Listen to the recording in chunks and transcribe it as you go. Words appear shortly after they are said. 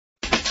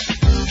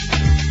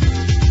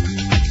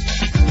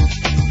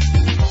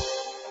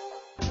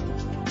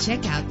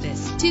Check out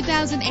this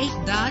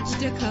 2008 Dodge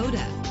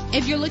Dakota.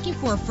 If you're looking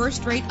for a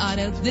first-rate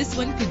auto, this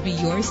one could be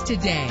yours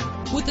today.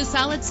 With a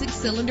solid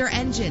 6-cylinder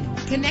engine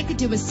connected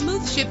to a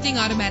smooth shifting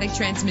automatic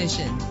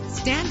transmission.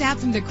 Stand out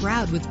from the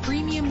crowd with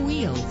premium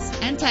wheels.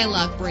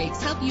 Anti-lock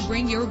brakes help you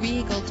bring your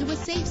vehicle to a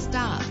safe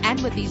stop.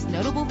 And with these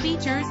notable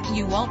features,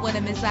 you won't want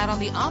to miss out on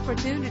the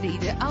opportunity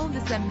to own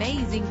this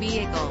amazing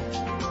vehicle.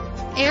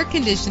 Air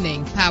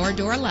conditioning, power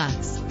door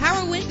locks,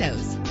 power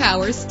windows,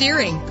 power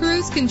steering,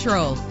 cruise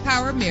control,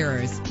 power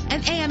mirrors,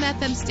 an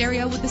AM/FM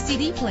stereo with a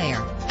CD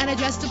player, an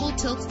adjustable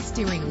tilt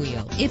steering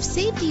wheel. If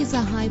safety is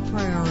a high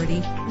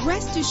priority,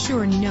 rest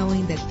assured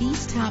knowing that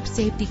these top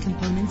safety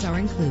components are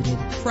included.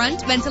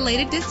 Front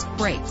ventilated disc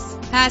brakes,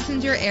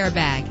 passenger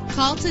airbag.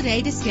 Call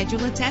today to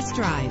schedule a test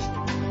drive.